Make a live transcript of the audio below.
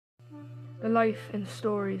The Life and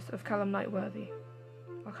Stories of Callum Nightworthy,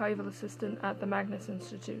 Archival Assistant at the Magnus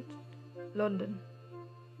Institute, London.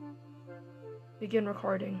 Begin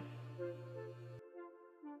recording.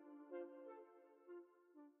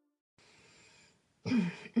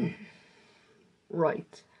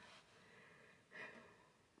 Right.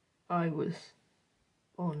 I was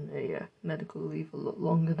on a medical leave a lot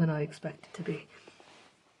longer than I expected to be.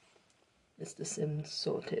 Mr. Sims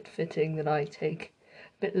thought it fitting that I take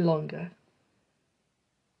a bit longer.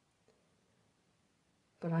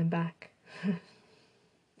 But I'm back.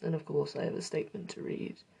 And of course I have a statement to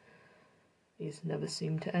read. These never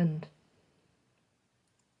seem to end.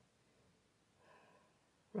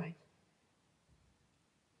 Right.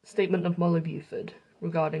 Statement of Molly Buford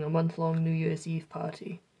regarding a month-long New Year's Eve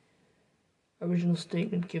party. Original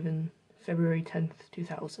statement given February 10th,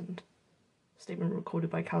 2000. Statement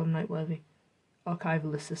recorded by Callum Nightworthy,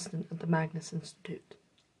 Archival Assistant at the Magnus Institute,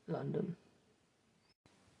 London.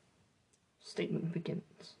 Statement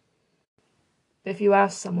begins. If you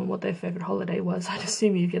asked someone what their favourite holiday was, I'd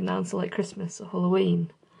assume you'd get an answer like Christmas or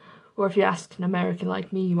Halloween. Or if you asked an American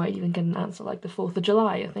like me, you might even get an answer like the 4th of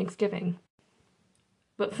July or Thanksgiving.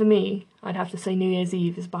 But for me, I'd have to say New Year's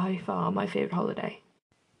Eve is by far my favourite holiday.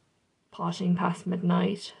 Partying past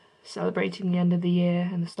midnight, celebrating the end of the year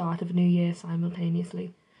and the start of a new year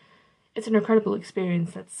simultaneously. It's an incredible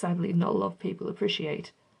experience that sadly not a lot of people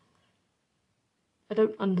appreciate. I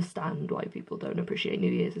don't understand why people don't appreciate New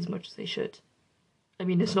Year's as much as they should. I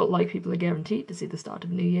mean, it's not like people are guaranteed to see the start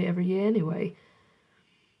of a new year every year anyway.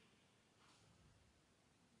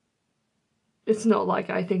 It's not like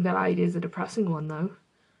I think that idea is a depressing one, though.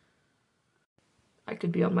 I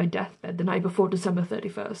could be on my deathbed the night before December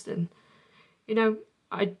 31st and,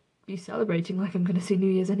 I'd be celebrating like I'm going to see New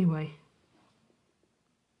Year's anyway.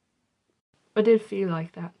 I did feel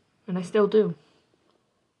like that, and I still do.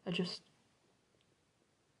 I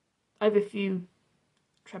have a few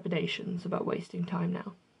trepidations about wasting time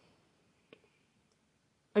now.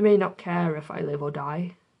 I may not care if I live or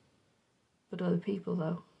die, but other people,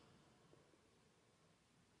 though.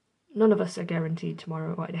 None of us are guaranteed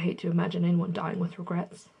tomorrow. I'd hate to imagine anyone dying with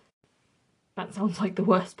regrets. That sounds like the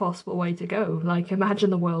worst possible way to go. Like, imagine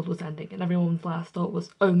the world was ending and everyone's last thought was,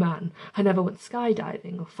 oh man, I never went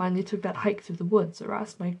skydiving, or finally took that hike through the woods, or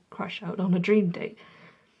asked my crush out on a dream date.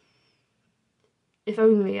 If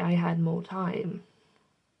only I had more time.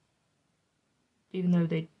 Even though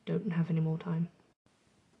they don't have any more time.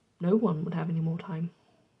 No one would have any more time.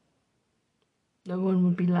 No one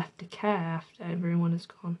would be left to care after everyone is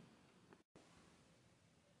gone.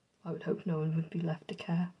 I would hope no one would be left to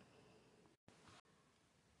care.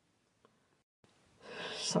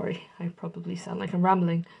 Sorry, I probably sound like I'm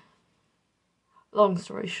rambling. Long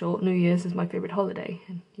story short, New Year's is my favourite holiday,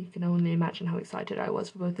 and you can only imagine how excited I was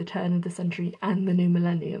for both the turn of the century and the new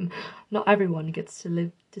millennium. Not everyone gets to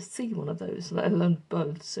live to see one of those, let alone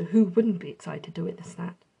both, so who wouldn't be excited to witness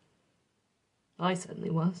that? I certainly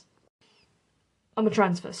was. I'm a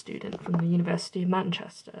transfer student from the University of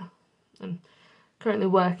Manchester. I'm currently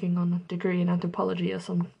working on a degree in anthropology or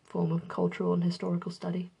some form of cultural and historical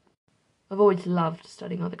study. I've always loved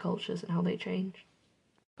studying other cultures and how they change.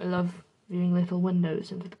 I love viewing little windows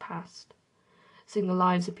into the past, seeing the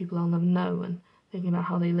lives of people I'll never know and thinking about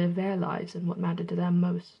how they live their lives and what mattered to them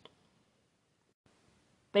most.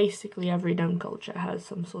 Basically, every known culture has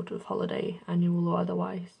some sort of holiday, annual or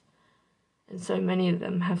otherwise, and so many of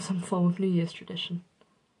them have some form of New Year's tradition.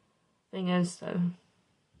 Thing is, though,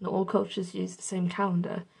 not all cultures use the same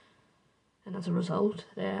calendar, and as a result,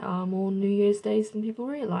 there are more New Year's days than people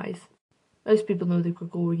realise. Most people know the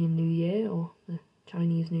Gregorian New Year or the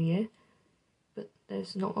Chinese New Year, but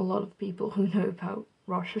there's not a lot of people who know about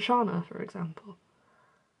Rosh Hashanah, for example.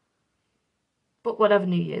 But whatever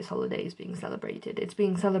New Year's holiday is being celebrated, it's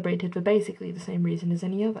being celebrated for basically the same reason as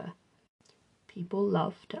any other. People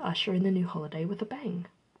love to usher in the new holiday with a bang.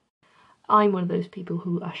 I'm one of those people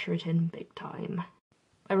who usher it in big time.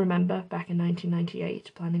 I remember back in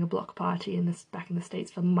 1998 planning a block party back in the States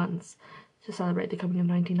for months to celebrate the coming of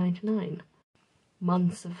 1999.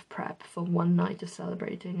 Months of prep for one night of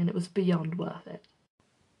celebrating, and it was beyond worth it.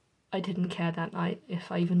 I didn't care that night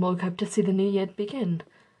if I even woke up to see the new year begin.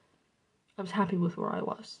 I was happy with where I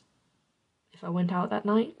was. If I went out that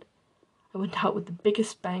night, I went out with the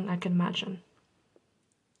biggest bang I could imagine.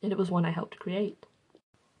 And it was one I helped create.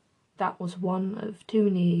 That was one of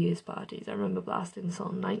 2 New Year's parties I remember blasting the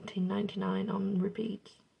song 1999 on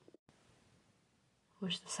repeat. I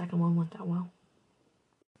wish the second one went that well.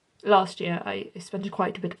 Last year, I spent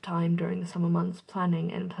quite a bit of time during the summer months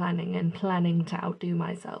planning to outdo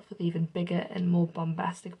myself with even bigger and more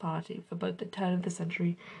bombastic party for both the turn of the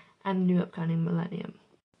century and the new upcoming millennium.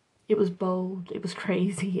 It was bold, it was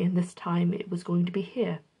crazy, and this time it was going to be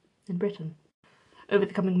here, in Britain. Over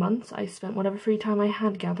the coming months, I spent whatever free time I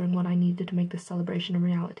had gathering what I needed to make this celebration a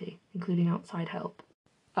reality, including outside help.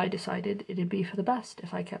 I decided it'd be for the best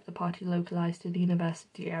if I kept the party localized to the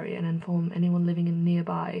university area and inform anyone living in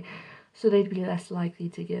nearby, so they'd be less likely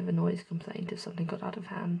to give a noise complaint if something got out of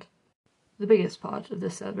hand. The biggest part of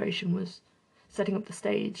this celebration was setting up the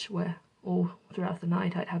stage, where all throughout the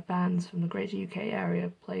night I'd have bands from the greater UK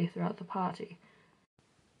area play throughout the party.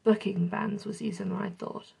 Booking bands was easier than I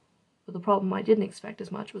thought, but the problem I didn't expect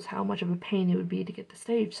as much was how much of a pain it would be to get the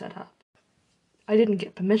stage set up. I didn't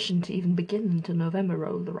get permission to even begin until November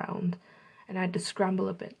rolled around, and I had to scramble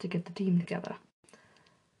a bit to get the team together.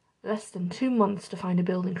 Less than 2 months to find a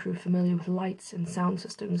building crew familiar with lights and sound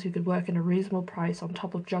systems who could work at a reasonable price on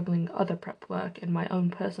top of juggling other prep work and my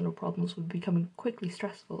own personal problems was becoming quickly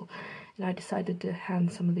stressful, and I decided to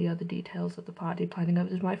hand some of the other details of the party planning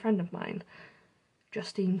over to my friend of mine,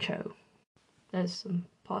 Justine Cho. There's some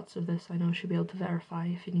parts of this I know she'll be able to verify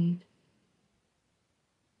if you need.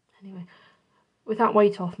 Anyway, with that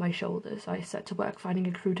weight off my shoulders, I set to work finding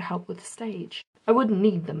a crew to help with the stage. I wouldn't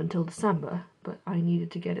need them until December, but I needed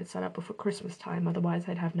to get it set up before Christmas time, otherwise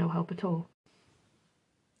I'd have no help at all.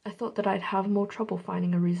 I thought that I'd have more trouble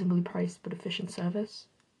finding a reasonably priced but efficient service.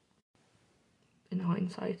 In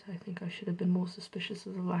hindsight, I think I should have been more suspicious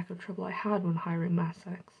of the lack of trouble I had when hiring mass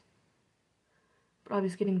acts. But I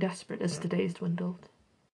was getting desperate as the days dwindled.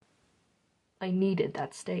 I needed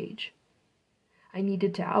that stage. I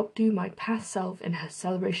needed to outdo my past self and her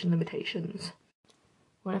celebration limitations.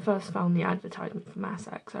 When I first found the advertisement for Mass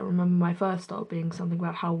Acts, I remember my first thought being something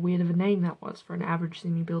about how weird of a name that was for an average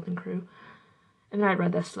semi-building crew, and then I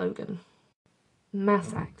read their slogan.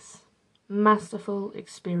 Mass Acts. Masterful,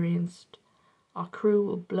 experienced. Our crew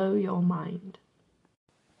will blow your mind.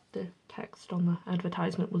 The text on the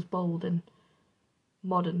advertisement was bold and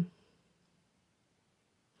modern.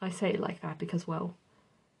 I say it like that because, well,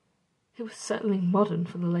 it was certainly modern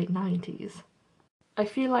for the late 90s. I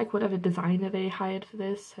feel like whatever designer they hired for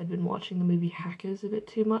this had been watching the movie Hackers a bit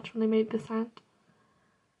too much when they made this ad.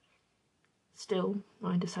 Still,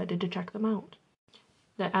 I decided to check them out.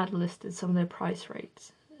 Their ad listed some of their price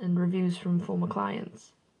rates and reviews from former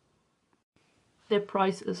clients. Their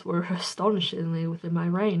prices were astonishingly within my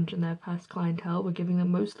range, and their past clientele were giving them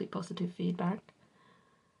mostly positive feedback.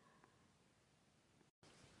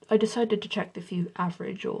 I decided to check the few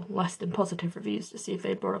average or less than positive reviews to see if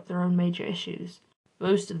they brought up their own major issues.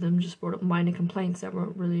 Most of them just brought up minor complaints that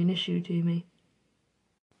weren't really an issue to me.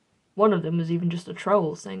 One of them was even just a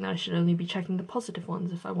troll, saying that I should only be checking the positive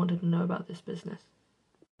ones if I wanted to know about this business.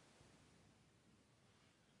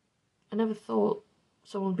 I never thought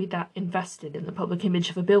someone would be that invested in the public image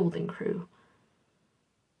of a building crew.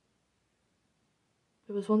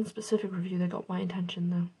 There was one specific review that got my attention,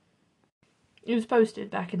 though. It was posted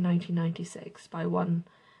back in 1996 by one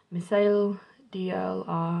Misael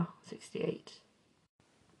DLR68.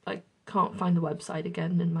 I can't find the website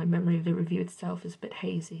again, and my memory of the review itself is a bit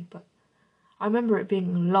hazy, but I remember it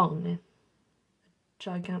being long, a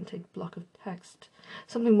gigantic block of text,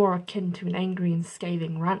 something more akin to an angry and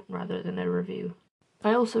scathing rant rather than a review.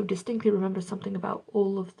 I also distinctly remember something about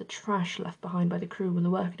all of the trash left behind by the crew when the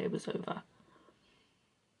workday was over.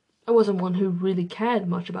 I wasn't one who really cared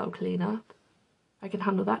much about clean-up. I can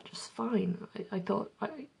handle that just fine. I thought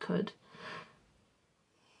I could.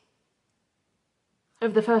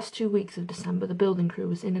 Over the first 2 weeks of December, the building crew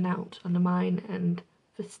was in and out under mine and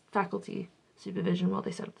faculty supervision while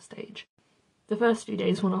they set up the stage. The first few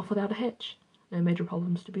days went off without a hitch. No major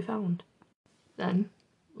problems to be found. Then,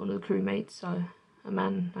 one of the crewmates, a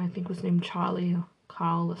man I think was named Charlie or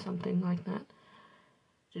Carl or something like that,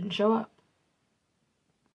 didn't show up.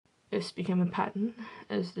 This became a pattern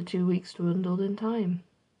as the 2 weeks dwindled in time.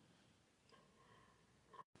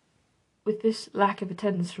 With this lack of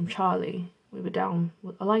attendance from Charlie, we were down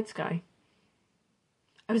with a lights guy.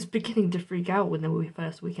 I was beginning to freak out when the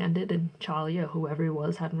first week ended and Charlie, or whoever he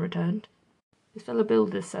was, hadn't returned. His fellow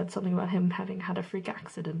builders said something about him having had a freak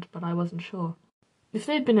accident, but I wasn't sure. If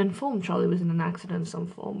they'd been informed Charlie was in an accident of some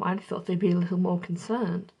form, I'd thought they'd be a little more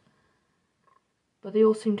concerned. But they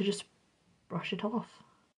all seemed to just brush it off.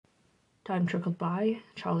 Time trickled by,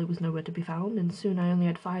 Charlie was nowhere to be found, and soon I only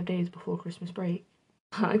had 5 days before Christmas break.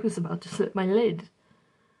 I was about to slip my lid.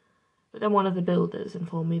 But then one of the builders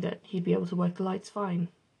informed me that he'd be able to work the lights fine.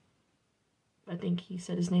 I think he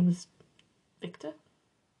said his name was Victor,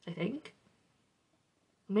 I think.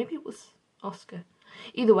 Maybe it was Oscar.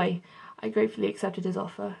 Either way, I gratefully accepted his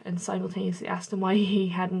offer and simultaneously asked him why he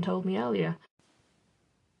hadn't told me earlier.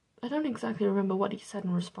 I don't exactly remember what he said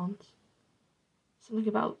in response. Something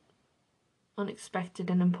about unexpected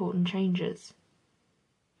and important changes.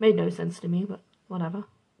 Made no sense to me, but whatever.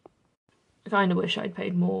 I kinda wish I'd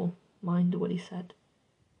paid more mind to what he said.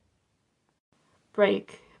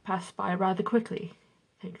 Break passed by rather quickly.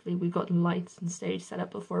 Thankfully, we got lights and stage set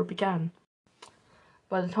up before it began.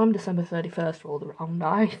 By the time December 31st rolled around,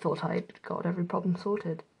 I thought I'd got every problem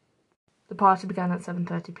sorted. The party began at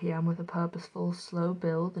 7:30 p.m. with a purposeful, slow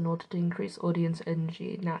build in order to increase audience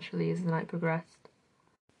energy naturally as the night progressed.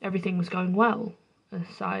 Everything was going well,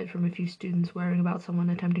 aside from a few students worrying about someone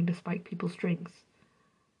attempting to spike people's drinks.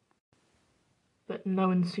 But no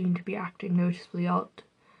one seemed to be acting noticeably odd.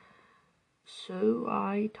 So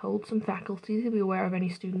I told some faculty to be aware of any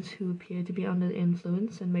students who appeared to be under the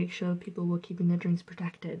influence and make sure people were keeping their drinks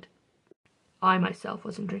protected. I myself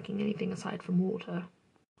wasn't drinking anything aside from water.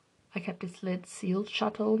 I kept its lid sealed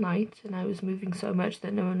shut all night, and I was moving so much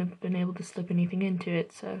that no one had been able to slip anything into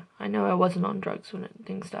it, so I know I wasn't on drugs when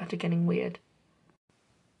things started getting weird.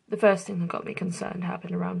 The first thing that got me concerned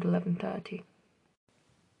happened around 11:30.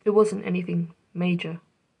 It wasn't anything major,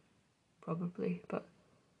 probably, but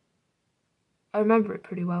I remember it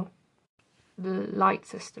pretty well. The light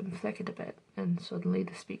system flickered a bit, and suddenly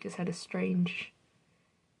the speakers had a strange,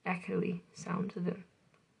 echoey sound to them.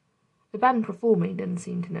 The band performing didn't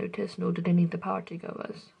seem to notice, nor did any of the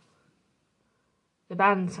partygoers. The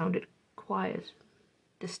band sounded quiet,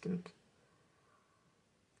 distant,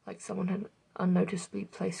 like someone had unnoticeably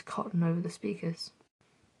placed cotton over the speakers.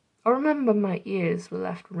 I remember my ears were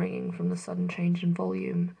left ringing from the sudden change in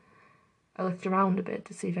volume. I looked around a bit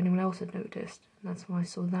to see if anyone else had noticed, and that's when I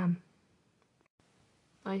saw them.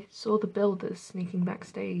 I saw the builders sneaking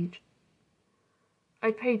backstage.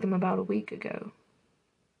 I'd paid them about a week ago,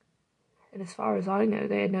 and as far as I know,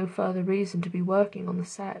 they had no further reason to be working on the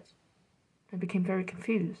set. I became very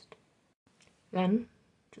confused. Then,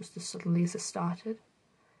 just as suddenly as it started,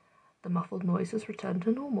 the muffled noises returned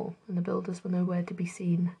to normal, and the builders were nowhere to be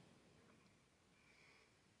seen.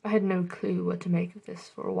 I had no clue what to make of this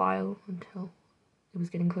for a while, until it was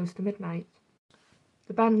getting close to midnight.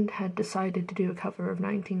 The band had decided to do a cover of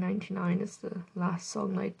 1999 as the last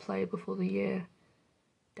song they'd play before the year,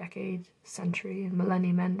 decade, century, and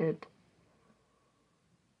millennium ended.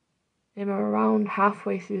 They were around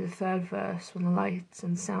halfway through the third verse when the lights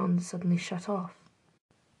and sound suddenly shut off.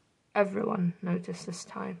 Everyone noticed this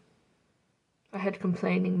time. I heard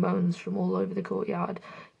complaining moans from all over the courtyard.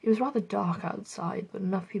 It was rather dark outside, but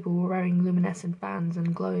enough people were wearing luminescent bands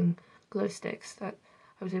and glowing glow sticks that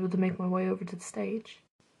I was able to make my way over to the stage.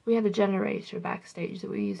 We had a generator backstage that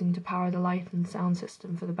we were using to power the light and sound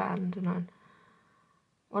system for the band, and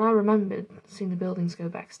when I remembered seeing the buildings go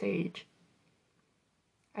backstage,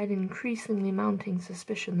 I had an increasingly mounting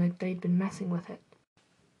suspicion that they'd been messing with it.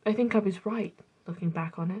 I think I was right, looking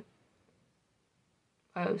back on it.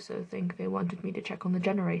 I also think they wanted me to check on the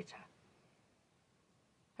generator.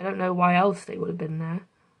 I don't know why else they would have been there.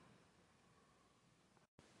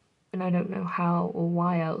 And I don't know how or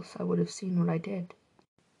why else I would have seen what I did.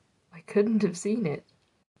 I couldn't have seen it.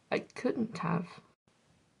 I couldn't have.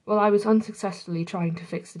 While I was unsuccessfully trying to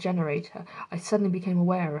fix the generator, I suddenly became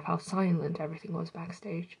aware of how silent everything was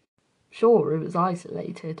backstage. Sure, it was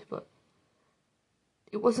isolated, but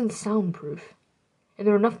it wasn't soundproof. And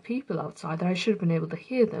there were enough people outside that I should have been able to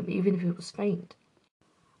hear them, even if it was faint.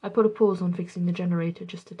 I put a pause on fixing the generator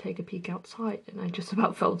just to take a peek outside, and I just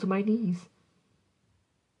about fell to my knees.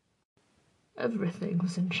 Everything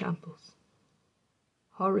was in shambles.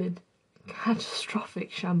 Horrid,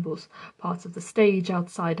 catastrophic shambles. Parts of the stage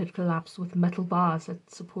outside had collapsed, with metal bars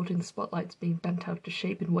supporting the spotlights being bent out to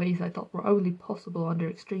shape in ways I thought were only possible under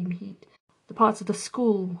extreme heat. The parts of the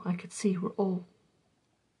school I could see were all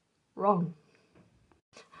wrong.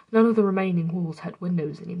 None of the remaining walls had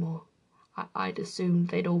windows anymore. I'd assumed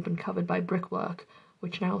they'd all been covered by brickwork,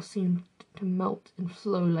 which now seemed to melt and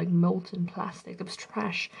flow like molten plastic. There was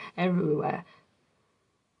trash everywhere.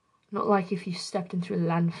 Not like if you stepped into a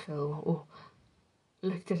landfill or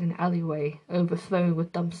looked at an alleyway overflowing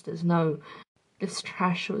with dumpsters. No, this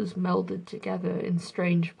trash was melded together in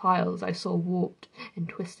strange piles. I saw warped and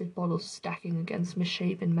twisted bottles stacking against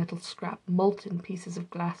misshapen metal scrap, molten pieces of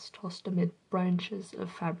glass tossed amid branches of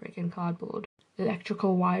fabric and cardboard,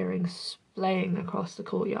 electrical wiring splaying across the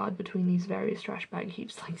courtyard between these various trash bag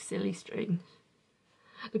heaps like silly string.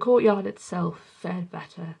 The courtyard itself fared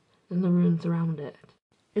better than the ruins around it.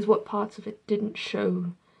 Is what parts of it didn't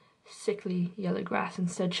show sickly yellow grass,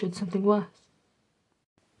 instead showed something worse.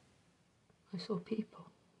 I saw people.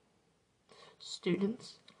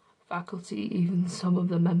 Students, faculty, even some of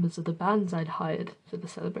the members of the bands I'd hired for the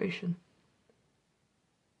celebration.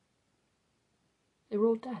 They were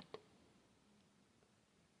all dead.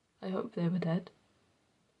 I hope they were dead.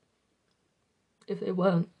 If they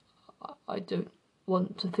weren't, I don't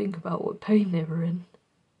want to think about what pain they were in.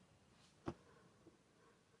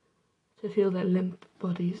 To feel their limp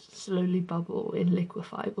bodies slowly bubble in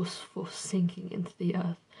liquefy before sinking into the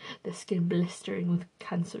earth, their skin blistering with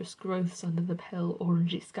cancerous growths under the pale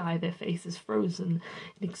orangey sky, their faces frozen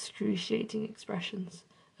in excruciating expressions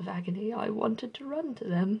of agony. I wanted to run to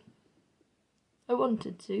them. I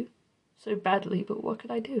wanted to, so badly, but what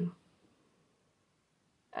could I do?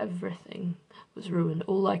 Everything was ruined.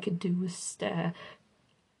 All I could do was stare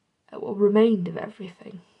at what remained of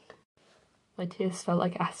everything. My tears felt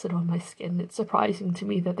like acid on my skin. It's surprising to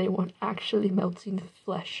me that they weren't actually melting the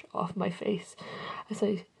flesh off my face as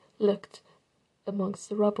I looked amongst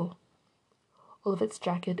the rubble. All of its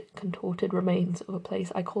jagged, contorted remains of a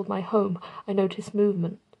place I called my home. I noticed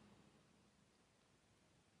movement.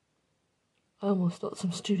 I almost thought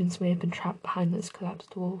some students may have been trapped behind those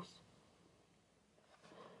collapsed walls.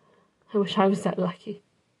 I wish I was that lucky.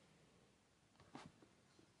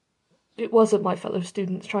 It wasn't my fellow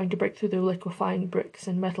students trying to break through the liquefying bricks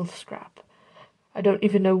and metal scrap. I don't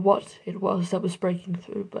even know what it was that was breaking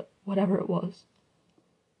through, but whatever it was,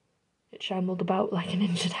 it shambled about like an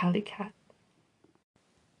injured alley cat.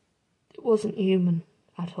 It wasn't human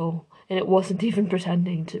at all, and it wasn't even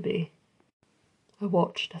pretending to be. I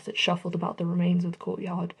watched as it shuffled about the remains of the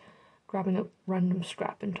courtyard, grabbing up random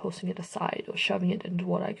scrap and tossing it aside, or shoving it into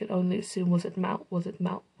what I could only assume was its mouth,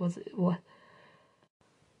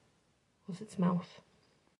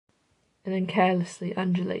 and then carelessly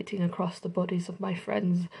undulating across the bodies of my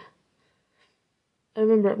friends. I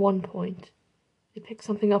remember at one point, it picked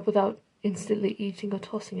something up without instantly eating or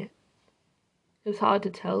tossing it. It was hard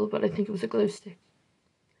to tell, but I think it was a glow stick,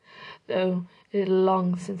 though it had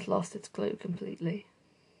long since lost its glow completely.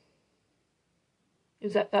 It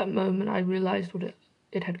was at that moment I realized what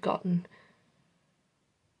it had gotten,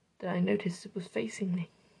 that I noticed it was facing me.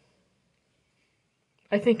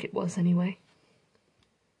 I think it was, anyway.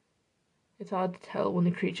 It's hard to tell when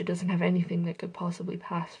the creature doesn't have anything that could possibly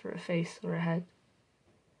pass for a face or a head.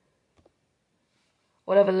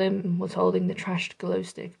 Whatever limb was holding the trashed glow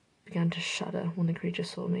stick began to shudder when the creature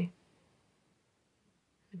saw me.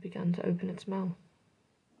 It began to open its mouth.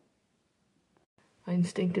 I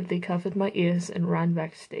instinctively covered my ears and ran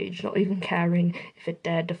backstage, not even caring if it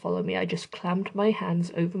dared to follow me. I just clamped my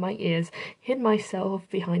hands over my ears, hid myself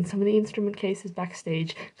behind some of the instrument cases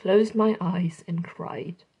backstage, closed my eyes, and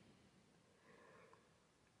cried.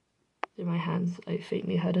 Through my hands, I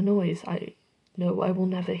faintly heard a noise I know I will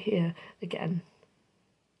never hear again.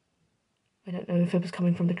 I don't know if it was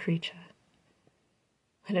coming from the creature.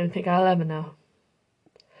 I don't think I'll ever know.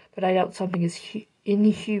 But I doubt something as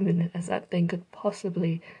inhuman as that thing could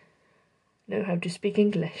possibly know how to speak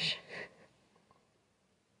English.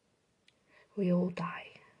 We all die.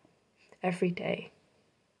 Every day.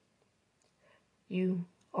 You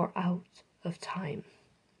are out of time.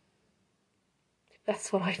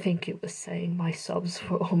 That's what I think it was saying. My sobs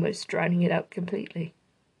were almost drowning it out completely.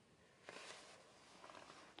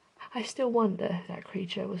 I still wonder if that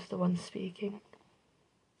creature was the one speaking.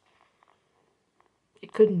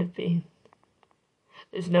 It couldn't have been.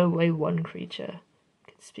 There's no way one creature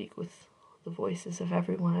could speak with the voices of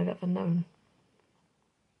everyone I've ever known.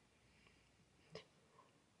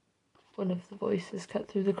 One of the voices cut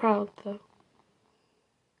through the crowd, though.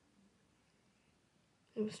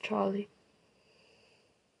 It was Charlie.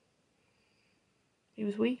 He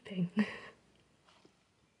was weeping.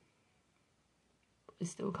 I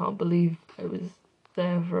still can't believe I was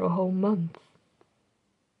there for a whole month.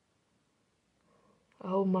 A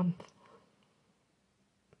whole month.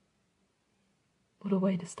 What a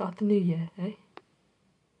way to start the new year, eh?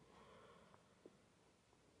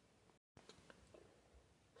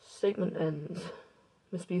 Statement ends.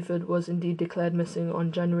 Miss Buford was indeed declared missing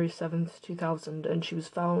on January 7th, 2000, and she was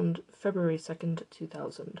found February 2nd,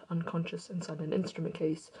 2000, unconscious inside an instrument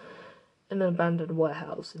case in an abandoned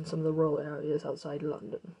warehouse in some of the rural areas outside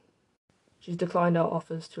London. She's declined our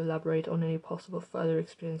offers to elaborate on any possible further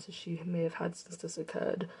experiences she may have had since this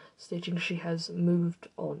occurred, stating she has moved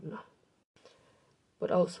on, but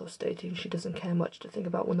also stating she doesn't care much to think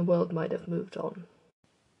about when the world might have moved on.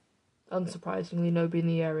 Unsurprisingly, nobody in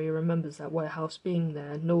the area remembers that warehouse being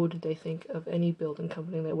there, nor did they think of any building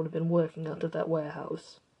company that would have been working out of that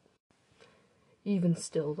warehouse. Even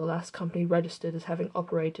still, the last company registered as having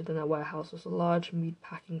operated in that warehouse was a large meat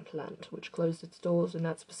packing plant, which closed its doors in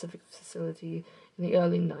that specific facility in the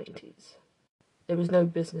early 90s. There was no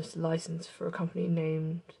business license for a company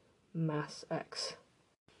named Mass X.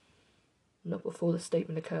 Not before the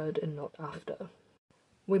statement occurred and not after.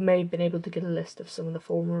 We may have been able to get a list of some of the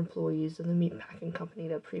former employees of the meatpacking company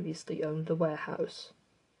that previously owned the warehouse.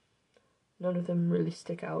 None of them really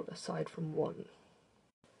stick out aside from one.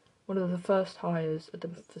 One of the first hires at the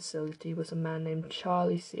facility was a man named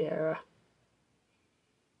Charlie Sierra.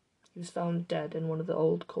 He was found dead in one of the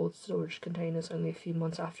old cold storage containers only a few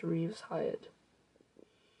months after he was hired.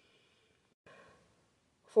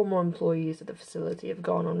 Former employees at the facility have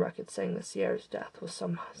gone on record saying that Sierra's death was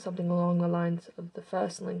something along the lines of the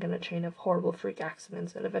first link in a chain of horrible freak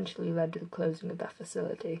accidents that eventually led to the closing of that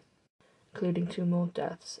facility, including 2 more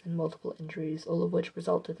deaths and multiple injuries, all of which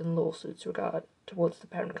resulted in lawsuits towards the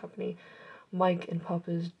parent company, Mike and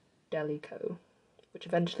Papa's Deli Co., which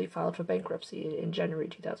eventually filed for bankruptcy in January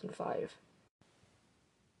 2005.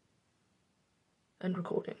 End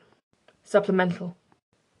recording. Supplemental.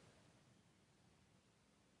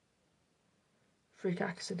 Freak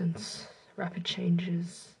accidents, rapid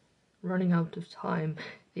changes, running out of time,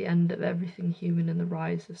 the end of everything human and the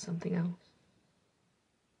rise of something else.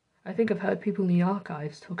 I think I've heard people in the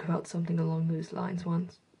archives talk about something along those lines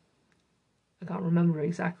once. I can't remember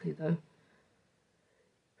exactly, though.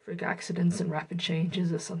 Freak accidents and rapid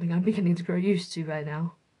changes are something I'm beginning to grow used to by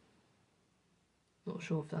now. Not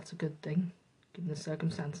sure if that's a good thing, given the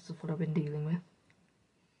circumstances of what I've been dealing with.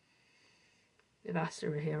 If Aster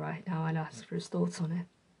were here right now, I'd ask for his thoughts on it.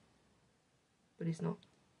 But he's not,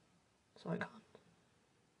 so I can't.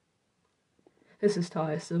 This is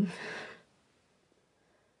tiresome.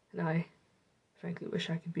 And I frankly wish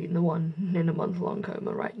I could be in the one in a month-long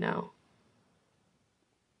coma right now.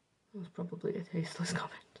 That was probably a tasteless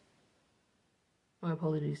comment. My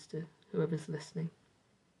apologies to whoever's listening.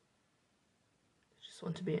 I just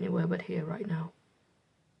want to be anywhere but here right now.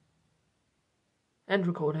 End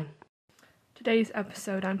recording. Today's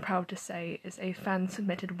episode, I'm proud to say, is a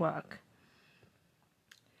fan-submitted work.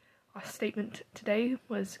 Our statement today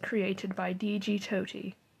was created by D.G.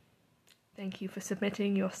 Toti. Thank you for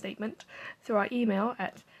submitting your statement through our email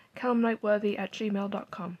at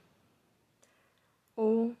callumnightworthy@gmail.com.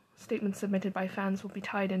 All statements submitted by fans will be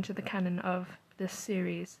tied into the canon of this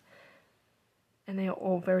series, and they are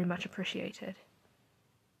all very much appreciated.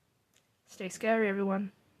 Stay scary,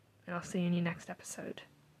 everyone, and I'll see you in your next episode.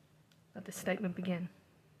 Let this statement begin.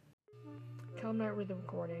 Callum Night Worthy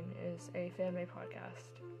Recording is a fan-made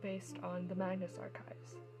podcast based on the Magnus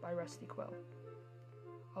Archives by Rusty Quill.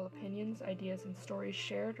 All opinions, ideas, and stories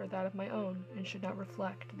shared are that of my own and should not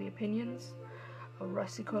reflect the opinions of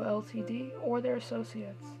Rusty Quill Ltd. or their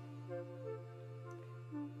associates.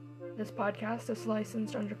 This podcast is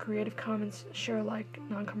licensed under Creative Commons Share-alike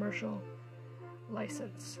non-commercial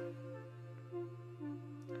license.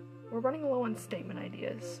 We're running low on statement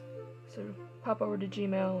ideas, so pop over to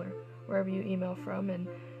Gmail or wherever you email from and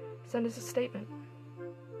send us a statement.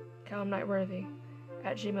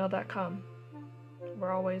 callumnightworthy@gmail.com.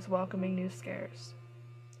 We're always welcoming new scares.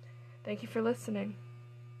 Thank you for listening,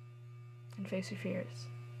 and face your fears.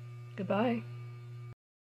 Goodbye.